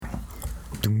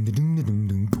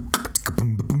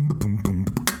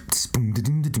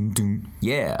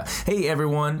Yeah. Hey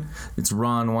everyone, it's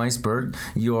Ron Weisberg,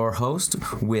 your host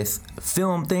with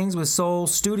Film Things with Soul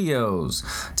Studios.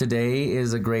 Today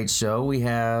is a great show. We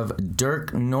have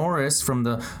Dirk Norris from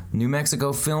the New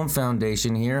Mexico Film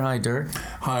Foundation here. Hi, Dirk.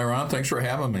 Hi, Ron. Thanks for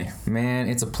having me. Man,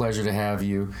 it's a pleasure to have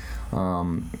you.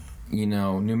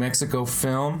 New Mexico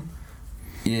Film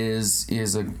is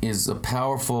a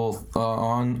powerful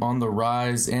on the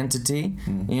rise entity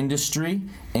industry,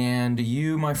 and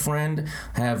you, my friend,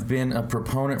 have been a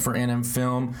proponent for NM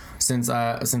Film since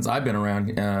I've been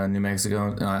around New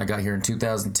Mexico. I got here in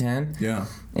 2010. Yeah.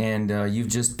 And you've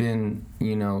just been,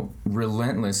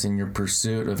 relentless in your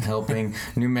pursuit of helping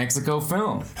New Mexico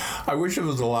Film. I wish it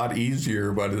was a lot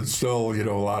easier, but it's still, a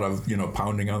lot of,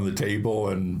 pounding on the table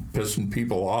and pissing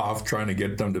people off, trying to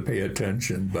get them to pay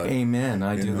attention. But amen.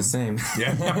 I do the same.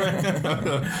 Yeah.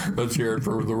 Let's hear it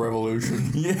for the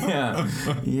revolution. Yeah.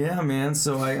 Yeah, man.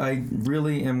 So I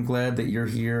really am glad that you're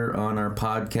here on our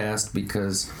podcast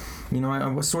because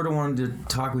I sort of wanted to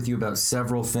talk with you about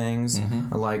several things,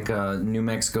 like New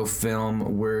Mexico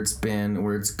Film, where it's been,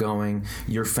 where it's going,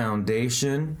 your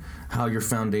foundation, how your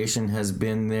foundation has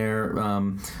been there,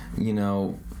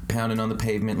 pounding on the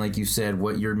pavement, like you said,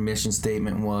 what your mission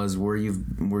statement was, where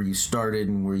you started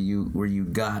and where you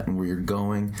got and where you're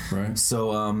going. Right.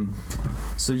 So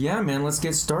yeah, man, let's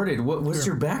get started. What's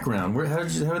your background? How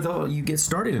did you get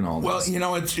started in all this?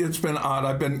 Well, it's been odd.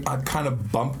 I've kind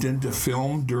of bumped into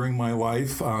film during my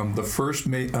life. The first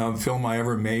film I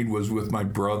ever made was with my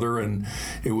brother, and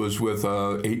it was with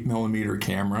a 8mm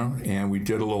camera, and we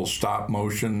did a little stop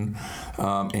motion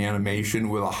animation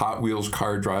with a Hot Wheels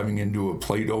car driving into a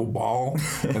Play-Doh ball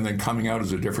and then coming out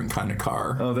as a different kind of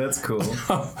car. Oh, that's cool.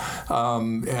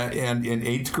 And in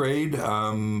 8th grade,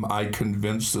 I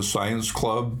convinced the science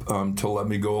club to let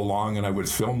me go along, and I would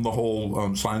film the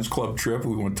whole science club trip.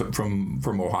 We went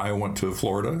from Ohio, went to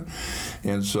Florida,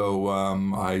 and so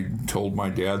I told my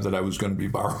dad that I was going to be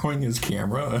borrowing his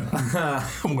camera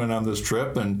and went on this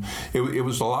trip, and it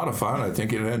was a lot of fun. I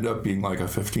think it ended up being like a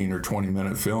 15 or 20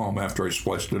 minute film after I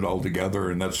spliced it all together,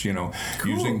 and that's cool.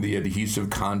 Using the adhesive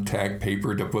contact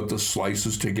paper to put the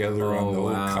slices together on the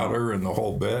little cutter and the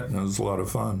whole bit, and it was a lot of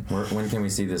fun. When can we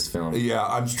see this film? Yeah,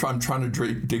 I'm trying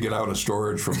to dig it out of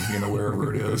storage from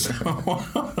wherever it is.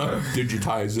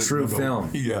 Digitize it. True film.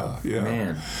 Yeah.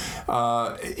 Man.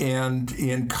 And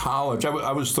in college,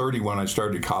 I was 30 when I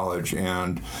started college,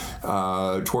 and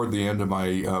toward the end of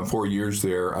my 4 years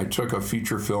there, I took a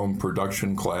feature film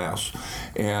production class,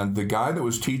 and the guy that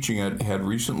was teaching it had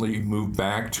recently moved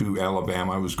back to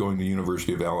Alabama. I was going to the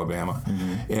University of Alabama,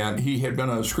 and he had been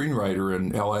a screenwriter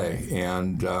in L.A.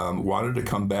 and wanted to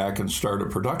come back and start a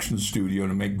production studio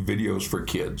to make videos for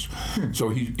kids. So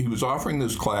he was offering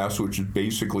this class, which is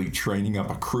basically training up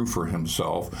a crew for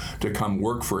himself to come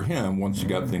work for him once he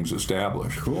got things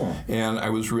established. Cool. And I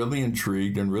was really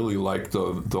intrigued and really liked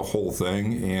the whole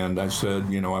thing. And I said,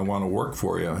 I want to work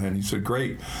for you. And he said,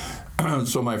 great.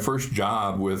 So my first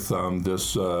job with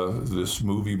this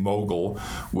movie mogul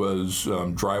was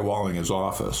drywalling his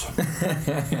office.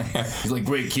 He's like,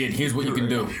 great kid, here's what you can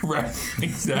do. Right,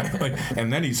 exactly.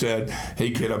 And then he said,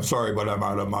 hey kid, I'm sorry, but I'm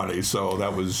out of money. So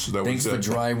that was Thanks it. for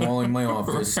drywalling my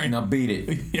office. Right. Now beat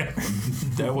it. Yeah,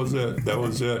 that was it.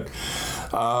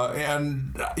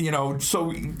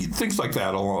 So things like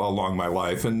that along my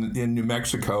life. And in New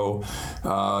Mexico,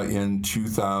 in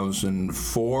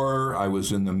 2004, I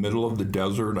was in the middle of the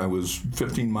desert. I was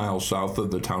 15 miles south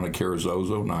of the town of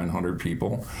Carrizozo, 900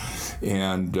 people,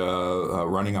 and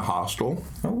running a hostel.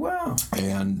 Oh, wow.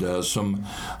 And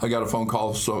I got a phone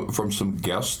call from some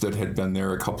guests that had been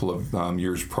there a couple of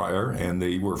years prior, and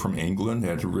they were from England,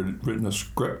 had written a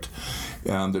script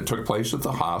that took place at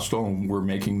the hostel, and we're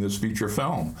making this feature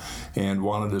film, and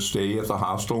wanted to stay at the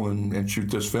hostel and shoot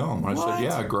this film. I said,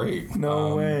 yeah, great.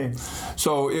 No way.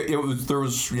 So there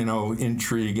was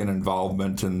intrigue and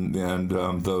involvement, and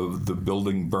the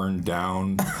building burned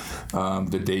down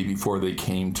the day before they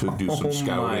came to do some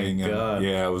scouting. My God. And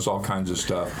yeah, it was all kinds of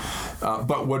stuff.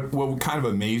 But what kind of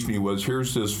amazed me was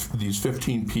here's these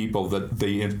 15 people that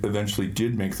they eventually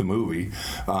did make the movie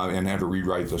and had to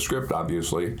rewrite the script,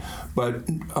 obviously. But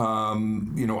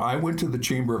I went to the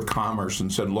Chamber of Commerce Commerce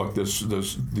and said, look, these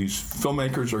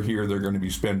filmmakers are here, they're going to be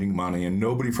spending money, and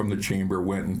nobody from the chamber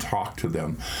went and talked to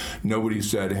them. Nobody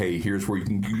said, hey, here's where you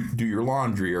can do your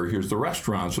laundry, or here's the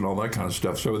restaurants and all that kind of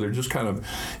stuff. So they're just kind of,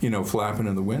 flapping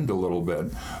in the wind a little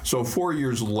bit. So 4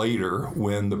 years later,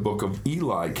 when the Book of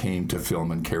Eli came to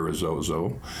film in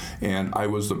Carrizozo, and I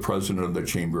was the president of the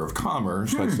Chamber of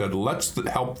Commerce, I said, let's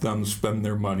help them spend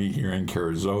their money here in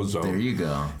Carrizozo. There you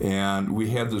go. And we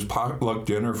had this potluck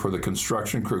dinner for the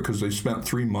construction crew because they spent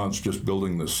 3 months just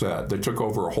building the set. They took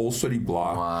over a whole city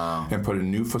block and put a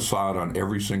new facade on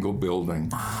every single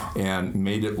building and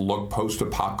made it look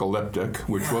post-apocalyptic,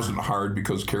 which wasn't hard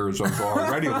because Carrizozo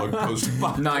already looked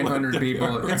post-apocalyptic. 900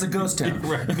 people. It's a ghost town.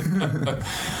 Right.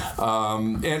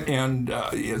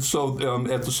 So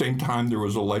at the same time, there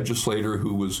was a legislator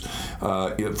who was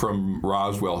from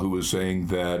Roswell who was saying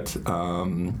that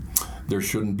there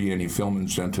shouldn't be any film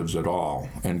incentives at all.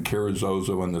 And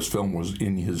Carrizozo and this film was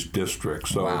in his district.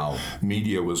 So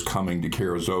media was coming to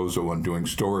Carrizozo and doing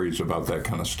stories about that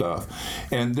kind of stuff.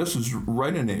 And this is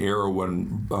right in the era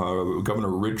when Governor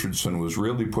Richardson was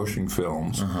really pushing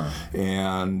films.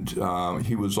 And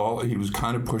he was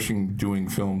kind of pushing doing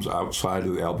films outside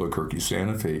of the Albuquerque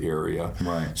Santa Fe area.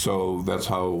 Right. So that's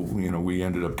how we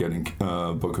ended up getting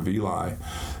Book of Eli.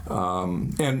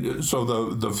 And so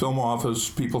the film office,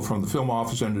 people from the film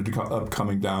office ended up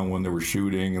coming down when they were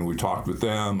shooting, and we talked with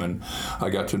them, and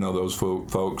I got to know those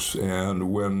folks.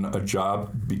 And when a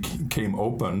job came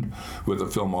open with a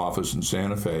film office in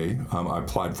Santa Fe, I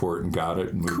applied for it and got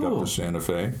it and moved up to Santa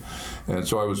Fe. And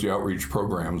so I was the outreach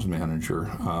programs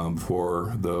manager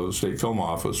for the state film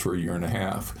office for a year and a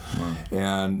half.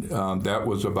 And that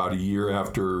was about a year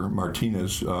after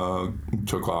Martinez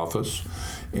took office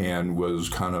and was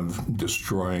kind of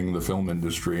destroying the film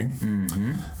industry.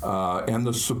 And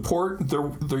the support,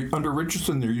 under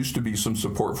Richardson, there used to be some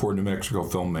support for New Mexico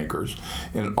filmmakers.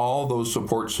 And all those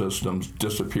support systems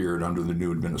disappeared under the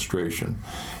new administration.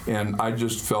 And I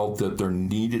just felt that there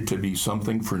needed to be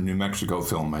something for New Mexico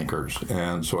filmmakers.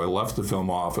 And so I left the film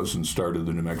office and started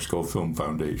the New Mexico Film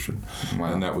Foundation.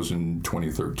 And that was in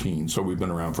 2013. So we've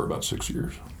been around for about 6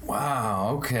 years.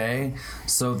 Wow, okay.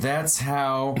 So that's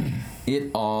how it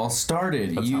all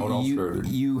started. That's how it all started.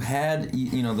 You had,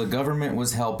 the government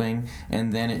was helping,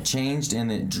 and then it changed, and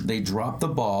they dropped the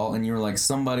ball, and you were like,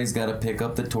 somebody's got to pick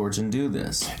up the torch and do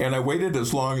this. And I waited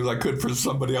as long as I could for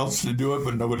somebody else to do it,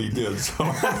 but nobody did. So,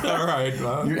 all right.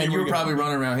 And you were probably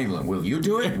running around here like, will you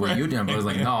do it? Will you do it? But I was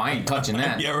like, no, I ain't touching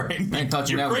that. Yeah, right. I ain't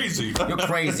touching You're that. Crazy. You're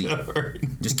crazy.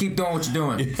 Right. Just keep doing what you're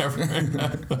doing.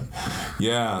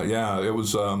 Yeah. It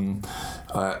was,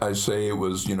 I say it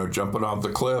was, jumping off the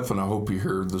cliff, and I hope you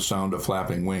hear the sound of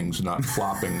flapping wings, not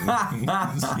flopping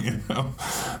wings,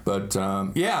 But,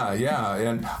 yeah.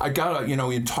 And I got,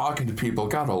 in talking to people,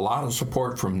 got a lot of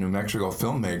support from New Mexico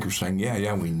filmmakers saying,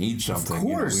 yeah, we need something. Of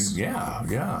course.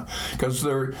 Yeah. Because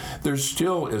there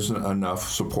still isn't enough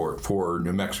support for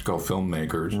New Mexico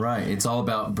filmmakers. Right. It's all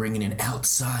about bringing in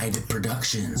outside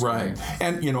productions. Right.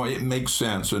 And, it makes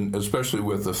sense. And especially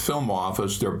with the film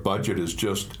office, their budget is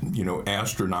just,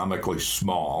 astronomically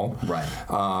small. Right.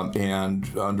 And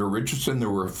under Richardson, there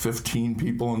were 15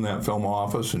 people in that film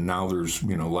office, and now there's,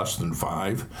 less than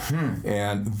 5.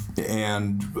 And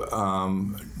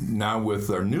now with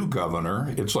our new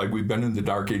governor, it's like we've been in the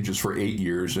dark ages for 8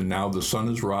 years, and now the sun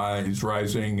is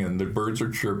rising, and the birds are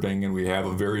chirping, and we have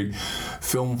a very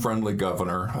film-friendly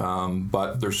governor.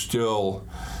 But there's still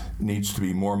needs to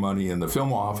be more money in the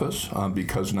film office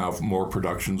because now more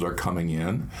productions are coming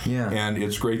in. Yeah. And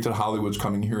it's great that Hollywood's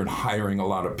coming here and hiring a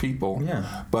lot of people.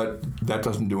 Yeah. But that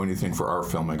doesn't do anything for our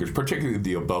filmmakers, particularly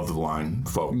the above-the-line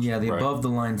folks. Yeah, the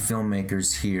above-the-line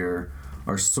filmmakers here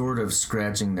are sort of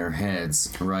scratching their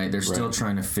heads, right? They're still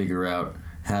trying to figure out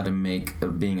how to make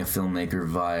being a filmmaker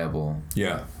viable.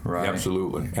 Yeah, right.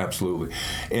 Absolutely.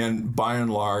 And by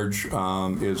and large,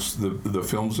 it's the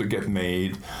films that get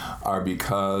made are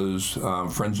because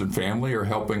friends and family are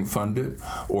helping fund it,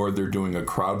 or they're doing a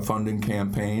crowdfunding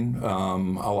campaign.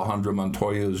 Alejandro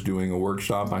Montoya is doing a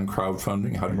workshop on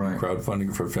crowdfunding, how to do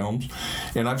crowdfunding for films.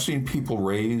 And I've seen people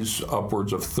raise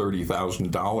upwards of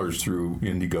 $30,000 through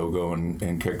Indiegogo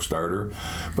and Kickstarter,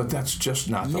 but that's just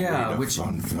not the way to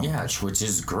fund films. Yeah, which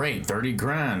is great,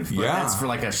 $30,000. But that's for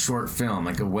like a short film,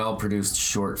 like a well-produced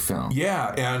short film.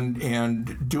 Yeah,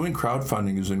 and doing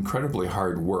crowdfunding is incredibly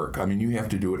hard work. I mean, you have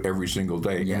to do it every single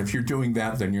day. Yeah. And if you're doing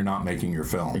that, then you're not making your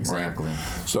film. Exactly.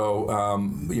 Right? So,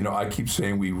 I keep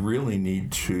saying we really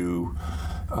need to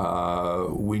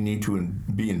we need to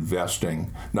be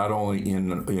investing not only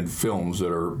in films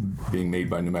that are being made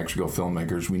by New Mexico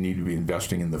filmmakers. We need to be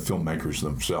investing in the filmmakers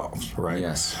themselves, right?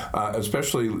 Yes.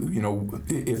 Especially,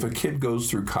 if a kid goes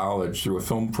through college through a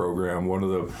film program, one of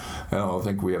the, I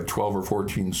think we have 12 or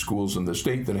 14 schools in the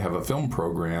state that have a film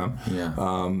program,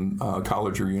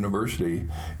 college or university,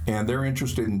 and they're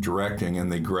interested in directing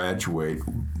and they graduate.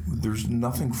 There's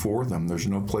nothing for them. There's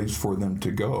no place for them to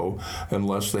go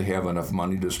unless they have enough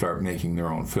money to start making their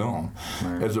own film.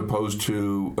 Right. As opposed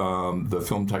to the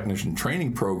film technician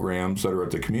training programs that are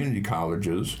at the community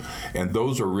colleges, and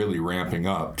those are really ramping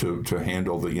up to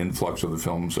handle the influx of the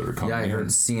films that are coming in. Yeah, I heard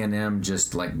CNM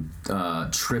just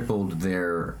tripled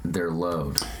their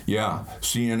load. Yeah,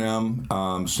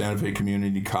 CNM, Santa Fe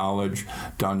Community College,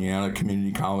 Doñana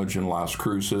Community College in Las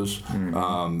Cruces,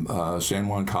 San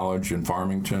Juan College in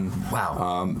Farmington.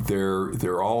 Wow.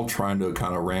 They're all trying to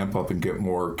kind of ramp up and get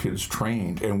more kids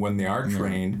trained. And when they are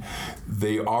trained,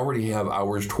 they already have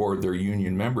hours toward their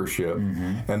union membership,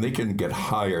 and they can get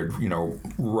hired,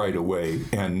 right away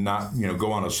and not,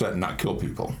 go on a set and not kill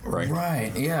people, right?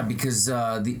 Right. Yeah, because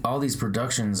all these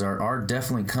productions are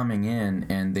definitely coming in,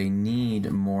 and they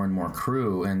need more and more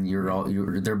crew, and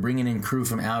they're bringing in crew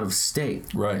from out of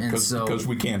state, right? Because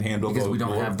we can't handle because we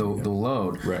don't have the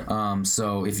load, right?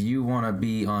 So if you want to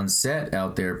be on set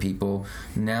out there, people,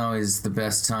 now is the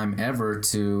best time ever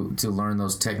to learn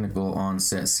those technical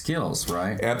on-set skills,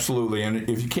 right? Absolutely. And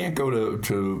if you can't go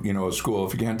to a school,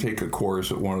 if you can't take a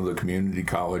course at one of the community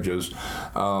colleges,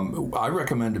 I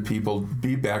recommend to people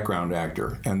be background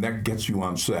actor, and that gets you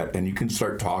on set, and you can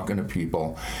start talking to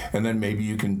people, and then maybe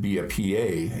you can be a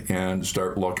PA and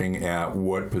start looking at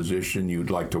what position you'd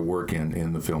like to work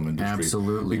in the film industry.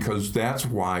 Absolutely. Because that's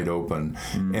wide open.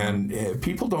 And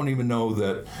people don't even know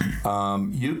that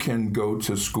you can go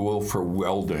to school for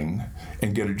welding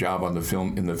and get a job in the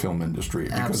film industry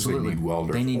because Absolutely. They need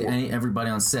welders. They need everybody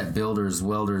on set, builders,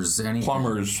 welders,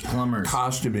 plumbers,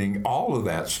 costuming, all of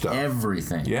that stuff.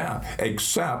 Everything. Yeah,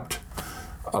 except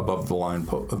above the line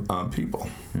people.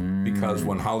 Because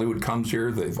when Hollywood comes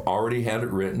here, they've already had it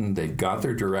written, they've got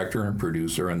their director and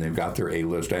producer, and they've got their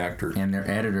A-list actors. And their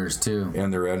editors, too.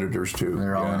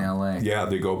 They're all in L.A. Yeah,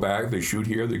 they go back, they shoot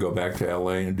here, they go back to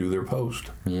L.A. and do their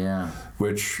post. Yeah.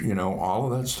 Which,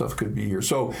 all of that stuff could be here.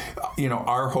 So,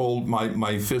 our whole,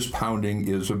 my fist pounding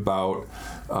is about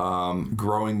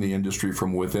growing the industry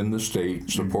from within the state,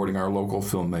 supporting our local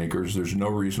filmmakers. There's no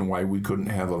reason why we couldn't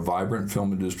have a vibrant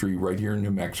film industry right here in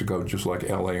New Mexico, just like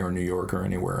LA or New York or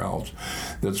anywhere else,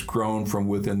 that's grown from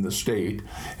within the state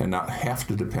and not have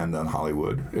to depend on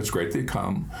Hollywood. It's great they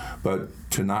come, but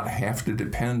to not have to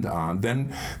depend on,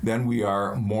 then we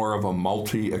are more of a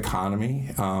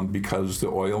multi-economy because the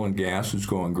oil and gas is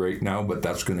going great now, but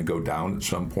that's going to go down at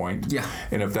some point. Yeah.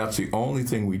 And if that's the only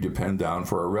thing we depend on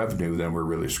for our revenue, then we're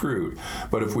really screwed.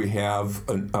 But if we have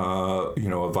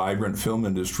a vibrant film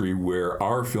industry where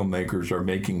our filmmakers are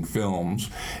making films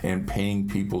and paying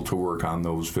people to work on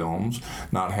those films,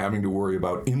 not having to worry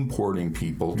about importing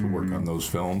people to work on those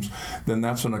films, then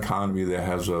that's an economy that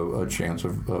has a chance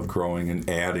of growing and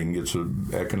adding its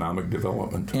economic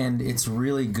development. And it's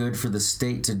really good for the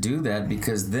state to do that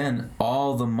because then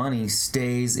all the money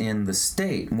stays in the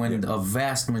state when a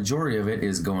vast majority of it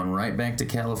is going right back to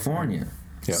California.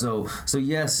 Yeah. So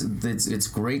yes, it's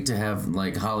great to have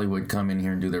like Hollywood come in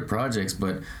here and do their projects,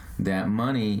 but that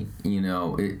money,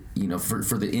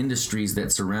 for the industries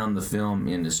that surround the film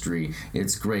industry,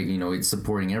 it's great. It's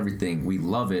supporting everything. We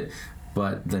love it.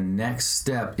 But the next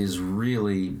step is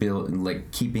really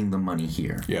keeping the money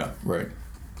here. Yeah, right.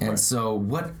 And so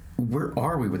where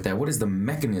are we with that? What is the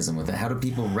mechanism with that? How do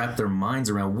people wrap their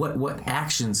minds around what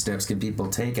action steps can people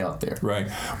take out there? Right.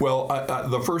 Well,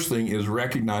 the first thing is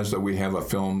recognize that we have a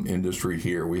film industry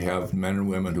here. We have men and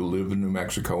women who live in New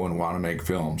Mexico and want to make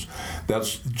films.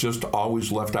 That's just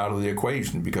always left out of the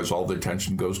equation because all the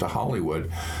attention goes to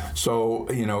Hollywood. So,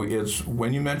 it's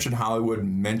when you mention Hollywood,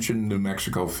 mention New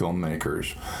Mexico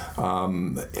filmmakers.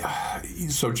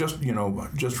 So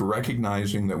just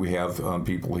recognizing that we have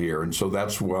people here. And so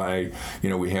that's why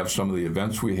we have some of the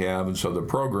events we have and some of the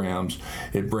programs.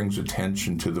 It brings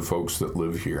attention to the folks that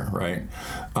live here, right?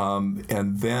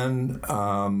 And then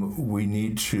we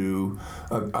need to,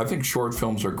 I think short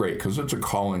films are great because it's a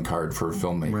calling card for a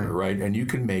filmmaker, right? And you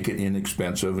can make it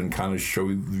inexpensive and kind of show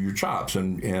your chops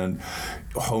and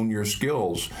hone your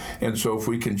skills. And so if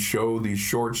we can show these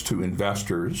shorts to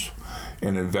investors,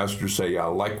 and investors say, I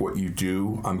like what you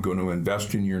do, I'm going to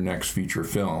invest in your next feature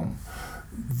film,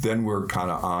 then we're kind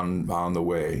of on the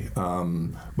way.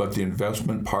 But the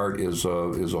investment part is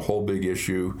a whole big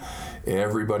issue.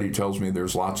 Everybody tells me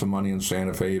there's lots of money in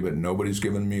Santa Fe, but nobody's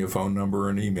given me a phone number or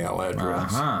an email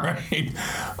address. Right?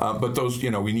 But those,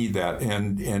 we need that.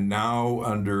 And now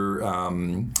under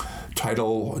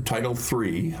Title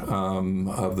III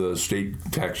of the state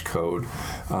tax code,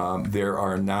 there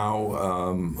are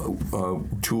now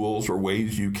tools or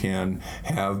ways you can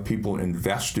have people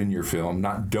invest in your film,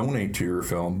 not donate to your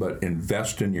film, but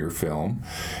invest in your film.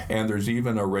 And there's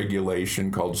even a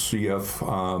regulation called Reg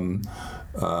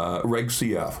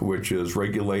CF, which is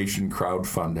regulation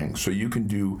crowdfunding. So you can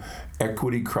do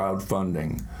equity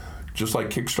crowdfunding, just like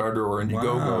Kickstarter or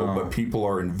Indiegogo, but people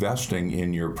are investing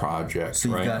in your project. So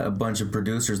you've got a bunch of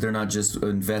producers. They're not just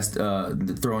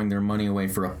throwing their money away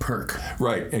for a perk.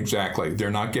 Right, exactly.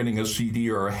 They're not getting a CD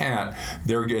or a hat.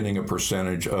 They're getting a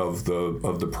percentage of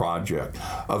the project.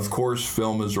 Of course,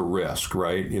 film is a risk,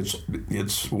 right?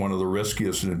 It's one of the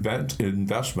riskiest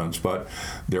investments, but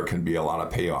there can be a lot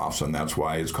of payoffs, and that's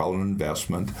why it's called an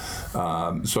investment.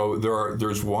 So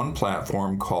there's one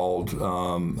platform called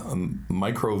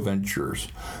MicroVentures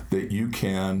that you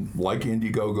can, like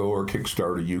Indiegogo or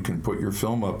Kickstarter, you can put your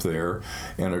film up there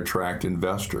and attract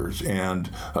investors.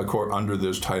 And under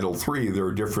this Title III, there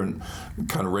are different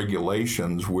kind of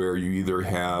regulations where you either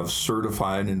have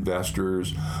certified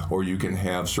investors or you can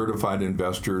have certified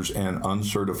investors and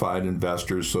uncertified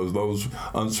investors. So those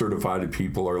uncertified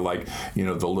people are like,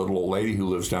 the little old lady who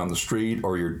lives down the street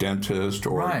or your dentist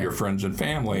or your friends and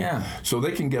family. Yeah. So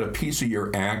they can get a piece of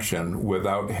your action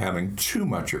without having too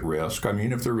much at risk. I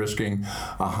mean, if they're risking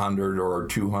 $100 or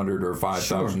 $200 or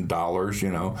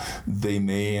 $5,000, they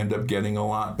may end up getting a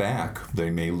lot back. They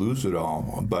may lose it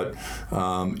all, but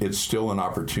it's still an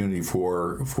opportunity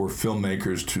for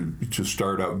filmmakers to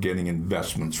start out getting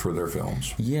investments for their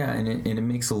films. Yeah, and it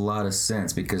makes a lot of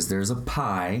sense because there's a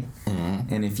pie,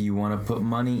 and if you want to put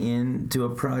money into a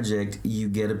project, you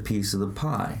get a piece of the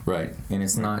pie. Right. And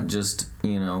it's not just,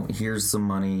 here's some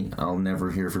money, I'll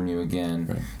never hear from you again.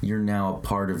 Right. You're now a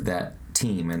part of that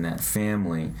team and that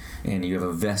family, and you have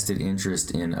a vested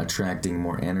interest in attracting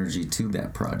more energy to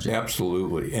that project.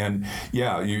 Absolutely. And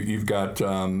you've got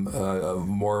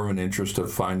more of an interest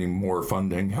of finding more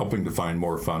funding, helping to find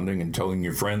more funding, and telling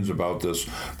your friends about this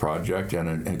project,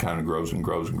 and it kind of grows and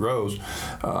grows and grows.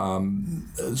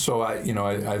 So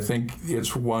I think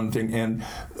it's one thing. And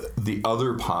the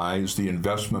other pie is the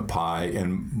investment pie,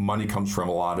 and money comes from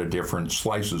a lot of different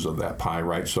slices of that pie,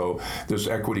 right? So this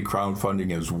equity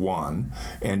crowdfunding is one.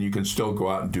 And you can still go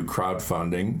out and do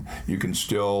crowdfunding. You can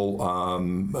still,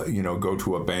 go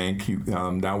to a bank.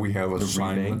 Now we have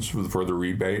assignments for the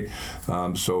rebate.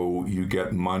 So you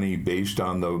get money based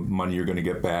on the money you're going to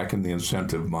get back and the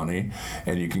incentive money.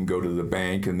 And you can go to the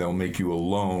bank and they'll make you a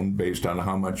loan based on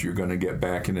how much you're going to get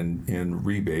back in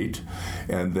rebate.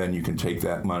 And then you can take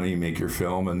that money, make your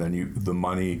film, and then the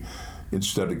money,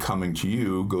 instead of coming to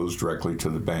you, goes directly to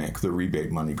the bank. The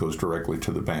rebate money goes directly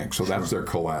to the bank. So that's their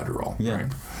collateral. Yeah.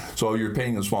 Right? So you're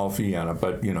paying a small fee on it,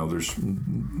 but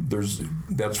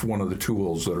that's one of the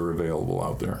tools that are available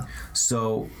out there.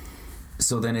 So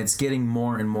then it's getting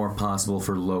more and more possible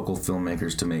for local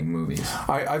filmmakers to make movies.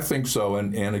 I think so,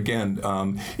 and again,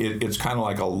 it's kind of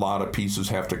like a lot of pieces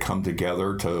have to come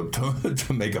together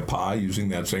to make a pie, using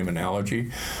that same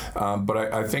analogy. But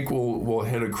I think we'll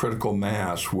hit a critical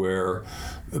mass where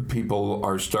people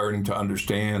are starting to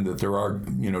understand that there are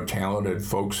talented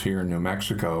folks here in New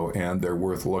Mexico, and they're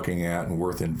worth looking at and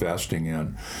worth investing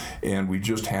in. And we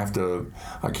just have to.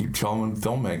 I keep telling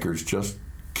filmmakers, just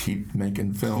keep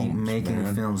making films. Keep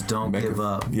making films. Don't give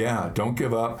up. Yeah, don't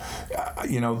give up.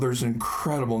 There's an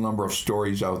incredible number of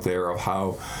stories out there of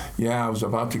how, I was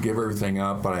about to give everything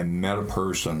up, but I met a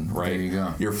person, right? There you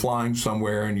go. You're flying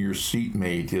somewhere and your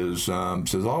seatmate says,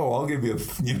 I'll give you,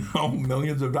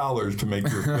 millions of dollars to make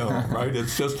your film, right?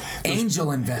 It's just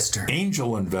angel investor. And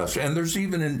there's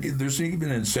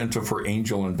even incentive for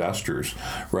angel investors,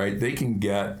 right? They can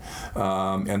get,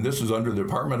 and this is under the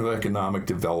Department of Economic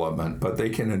Development, but they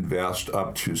can invest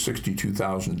up to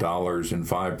 $62,000 in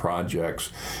 5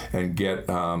 projects and get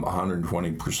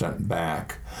 120%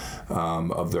 back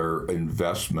of their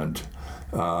investment,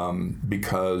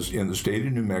 because in the state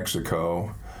of New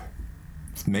Mexico,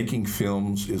 making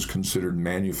films is considered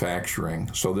manufacturing.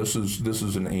 So this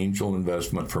is an angel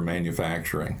investment for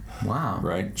manufacturing. Wow.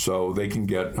 Right. So they can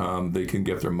get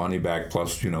their money back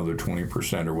plus their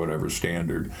 20% or whatever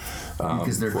standard.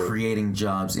 Because they're creating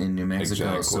jobs in New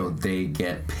Mexico, Exactly. so they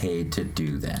get paid to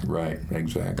do that. Right.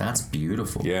 Exactly. That's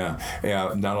beautiful. Yeah.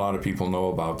 Not a lot of people know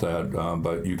about that,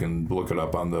 but you can look it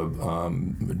up on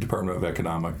the Department of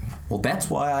Economic. Well, that's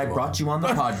why I brought you on the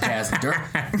podcast,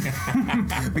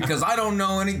 Dirk. Because I don't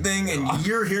know anything, and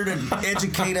you're here to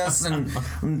educate us, and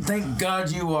thank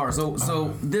God you are.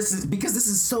 So this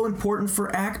is so important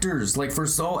for actors, like for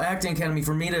Saul Acting Academy,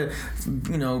 for me to,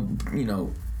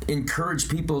 encourage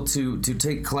people to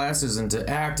take classes and to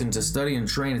act and to study and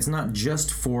train. It's not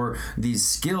just for these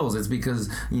skills. It's because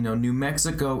New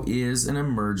Mexico is an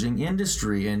emerging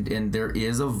industry, and there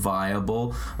is a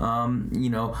viable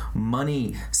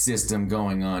money system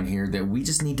going on here that we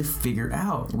just need to figure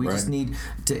out. We just need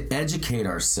to educate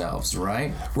ourselves,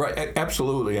 right? Right,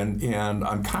 absolutely. And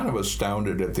I'm kind of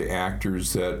astounded at the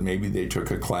actors that maybe they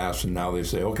took a class and now they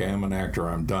say, okay, I'm an actor,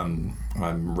 I'm done,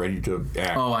 I'm ready to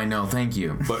act. Oh, I know. Thank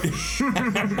you. But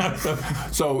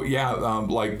so yeah,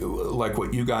 like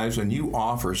what you guys, and you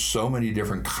offer so many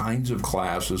different kinds of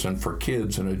classes, and for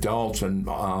kids and adults, and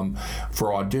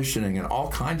for auditioning and all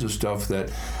kinds of stuff that.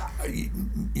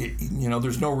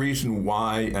 There's no reason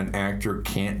why an actor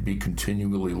can't be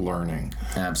continually learning.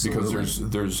 Absolutely. Because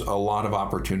there's a lot of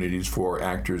opportunities for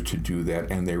actors to do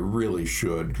that, and they really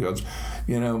should. Because,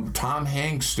 Tom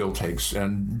Hanks still takes,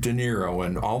 and De Niro,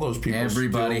 and all those people.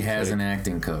 Everybody has an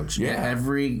acting coach. Yeah.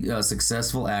 Every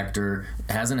successful actor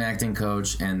has an acting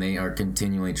coach, and they are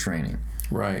continually training.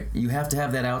 Right. You have to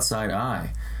have that outside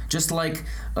eye. Just like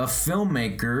a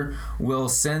filmmaker will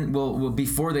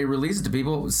before they release it to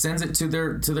people, sends it to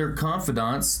their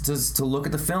confidants to look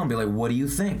at the film, be like, what do you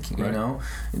think? Right.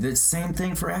 The same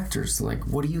thing for actors. Like,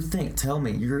 what do you think? Tell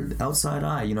me. You're outside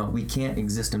eye. We can't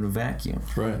exist in a vacuum.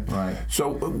 Right.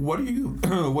 So what are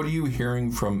you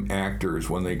hearing from actors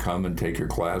when they come and take your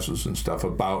classes and stuff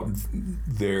about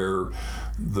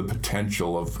the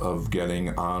potential of getting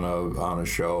on a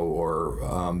show,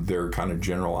 or their kind of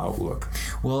general outlook?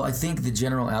 Well, I think the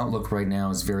general outlook right now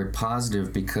is very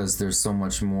positive because there's so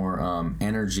much more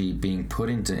energy being put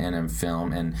into NM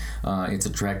Film, and it's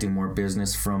attracting more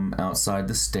business from outside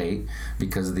the state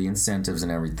because of the incentives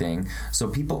and everything. So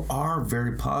people are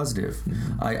very positive.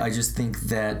 Mm-hmm. I just think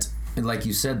that, like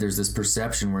you said, there's this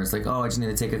perception where it's like, oh, I just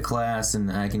need to take a class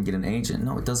and I can get an agent.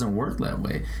 No, it doesn't work that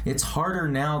way. It's harder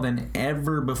now than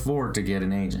ever before to get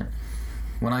an agent.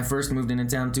 When I first moved into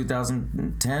town in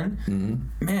 2010,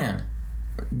 mm-hmm. man,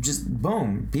 just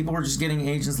boom, people were just getting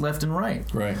agents left and right.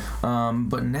 Right.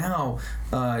 But now,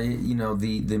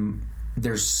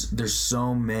 there's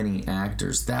so many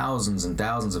actors, thousands and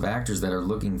thousands of actors that are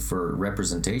looking for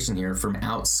representation here from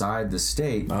outside the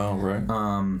state. Oh, right.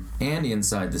 And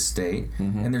inside the state.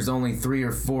 Mm-hmm. And there's only 3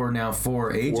 or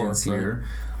 4 agents here.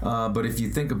 Right. But if you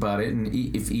think about it, and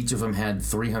if each of them had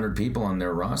 300 people on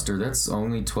their roster, that's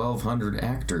only 1,200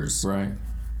 actors. Right.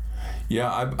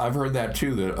 Yeah, I've heard that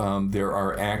too, that there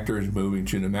are actors moving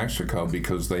to New Mexico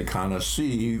because they kind of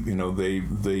see,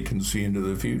 they can see into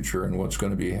the future and what's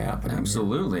going to be happening.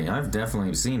 Absolutely. I've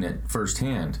definitely seen it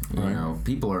firsthand.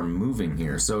 People are moving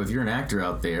here. So if you're an actor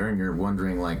out there and you're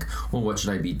wondering like, well, what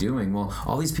should I be doing? Well,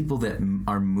 all these people that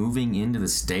are moving into the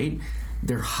state,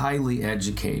 they're highly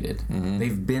educated. Mm-hmm.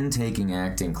 They've been taking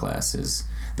acting classes.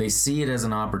 They see it as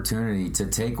an opportunity to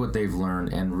take what they've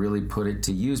learned and really put it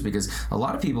to use, because a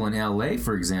lot of people in LA,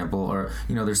 for example, are,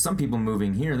 there's some people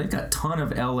moving here, they've got a ton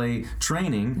of LA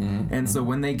training, mm-hmm. and so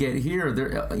when they get here,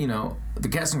 they're, the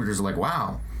casting directors are like,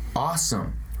 wow,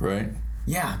 awesome. Right.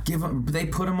 Yeah, they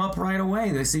put them up right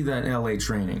away. They see that LA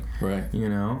training. Right.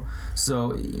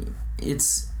 So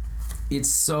it's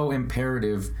so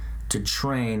imperative to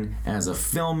train as a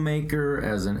filmmaker,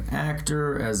 as an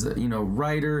actor, as a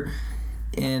writer,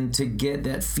 and to get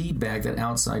that feedback, that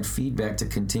outside feedback, to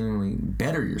continually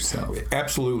better yourself.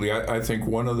 Absolutely. I think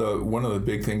one of the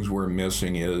big things we're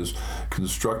missing is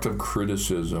constructive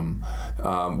criticism.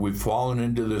 We've fallen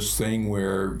into this thing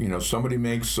where somebody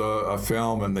makes a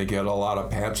film and they get a lot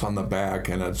of pats on the back,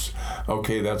 and it's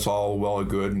okay, that's all well and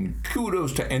good, and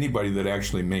kudos to anybody that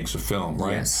actually makes a film,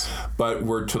 right? Yes. But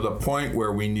we're to the point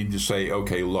where we need to say,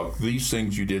 okay, look, these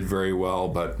things you did very well,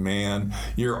 but man,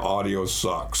 your audio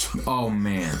sucks. Oh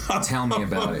man, tell me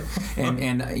about it.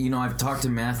 And you know, I've talked to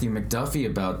Matthew McDuffie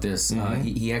about this.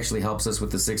 He actually helps us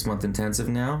with the 6-month intensive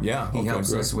now. Yeah, he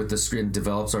helps us with the script,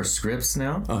 develops our scripts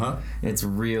now. It's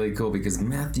really cool because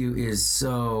Matthew is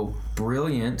so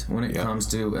brilliant when it comes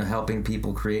to helping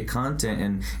people create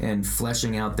content and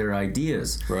fleshing out their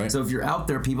ideas. Right. So if you're out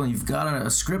there, people, and you've got a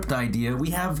script idea,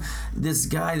 we have this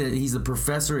guy that he's a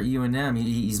professor at UNM.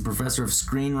 He's a professor of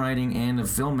screenwriting and of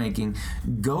filmmaking.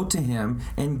 Go to him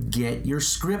and get your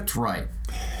script right.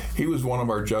 He was one of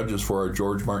our judges for our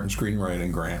George Martin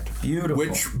Screenwriting Grant. Beautiful.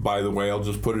 Which, by the way, I'll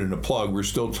just put it in a plug. We're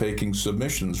still taking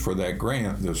submissions for that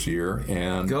grant this year.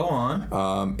 And go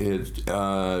on.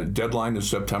 Deadline is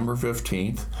September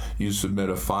 15th. You submit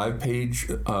a 5-page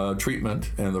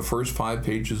treatment and the first 5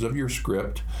 pages of your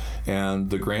script, and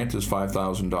the grant is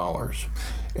 $5,000.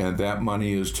 And that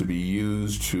money is to be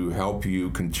used to help you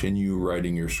continue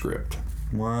writing your script.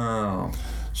 Wow.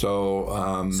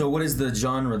 So so what is the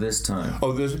genre this time?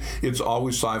 It's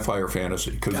always sci-fi or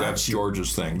fantasy, because that's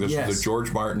George's thing. This is the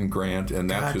George Martin Grant, and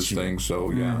that's his thing.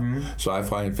 So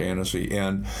sci-fi and fantasy.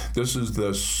 And this is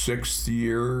the 6th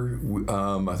year.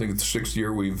 I think it's the 6th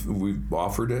year we've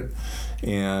offered it.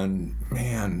 And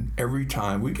man, every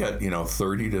time we get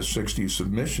 30 to 60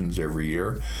 submissions every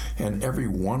year, and every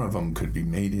one of them could be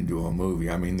made into a movie.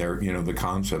 I mean, they're the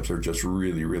concepts are just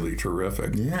really, really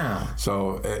terrific. Yeah.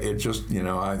 So it just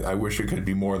I wish it could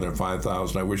be more than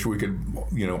 5,000. I wish we could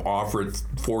offer it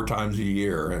 4 times a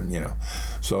year, and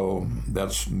so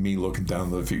that's me looking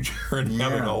down to the future and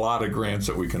having a lot of grants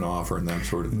that we can offer and that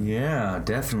sort of thing. Yeah,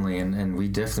 definitely, and we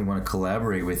definitely want to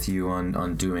collaborate with you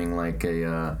on doing like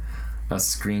a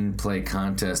screenplay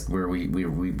contest where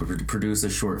we produce a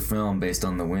short film based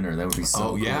on the winner. That would be so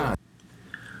cool. Yeah.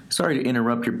 Sorry to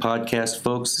interrupt your podcast,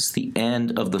 folks. This is the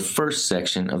end of the first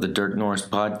section of the Dirk Norris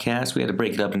podcast. We had to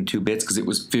break it up in 2 bits because it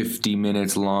was 50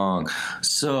 minutes long.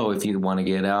 So if you want to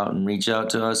get out and reach out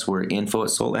to us, we're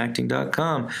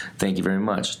info@soulacting.com. Thank you very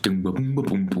much.